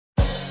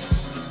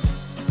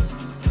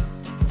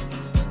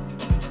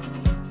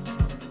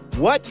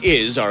What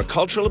is our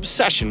cultural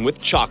obsession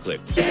with chocolate?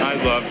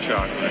 I love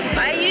chocolate.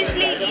 I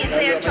usually eat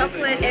their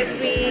chocolate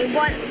at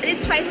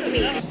least twice a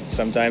week.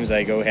 Sometimes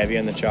I go heavy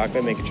on the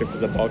chocolate, make a trip to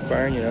the bulk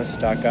barn,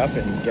 stock up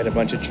and get a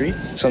bunch of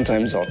treats.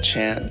 Sometimes I'll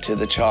chant to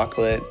the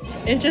chocolate.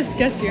 It just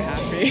gets you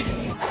happy.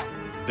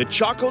 The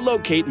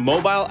Choco-locate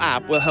mobile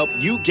app will help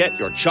you get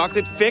your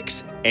chocolate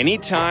fix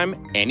anytime,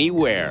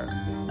 anywhere.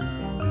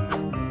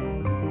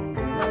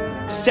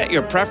 Set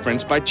your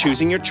preference by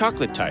choosing your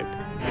chocolate type.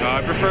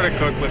 I prefer to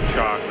cook with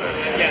chocolate.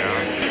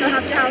 You'll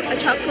have to have a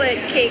chocolate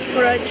cake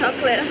or a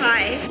chocolate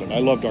high. I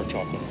love dark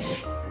chocolate.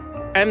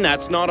 And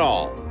that's not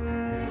all.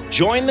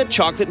 Join the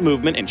chocolate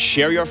movement and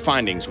share your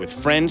findings with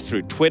friends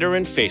through Twitter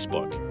and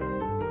Facebook.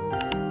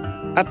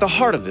 At the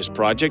heart of this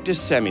project is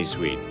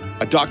Semi-Sweet,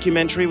 a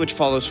documentary which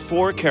follows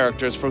 4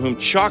 characters for whom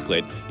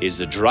chocolate is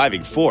the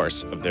driving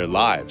force of their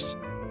lives.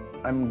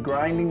 I'm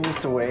grinding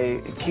this away.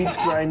 It keeps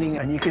grinding,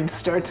 and you can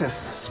start to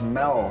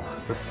smell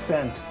the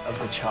scent of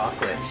the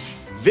chocolate.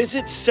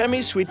 Visit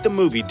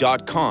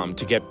semisweetthemovie.com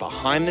to get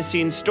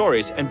behind-the-scenes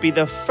stories and be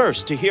the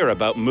first to hear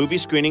about movie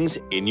screenings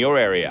in your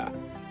area.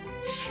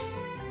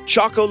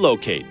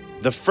 Choco-locate,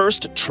 the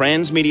first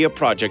transmedia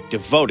project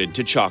devoted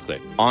to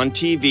chocolate. On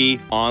TV,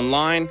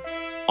 online,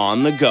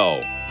 on the go.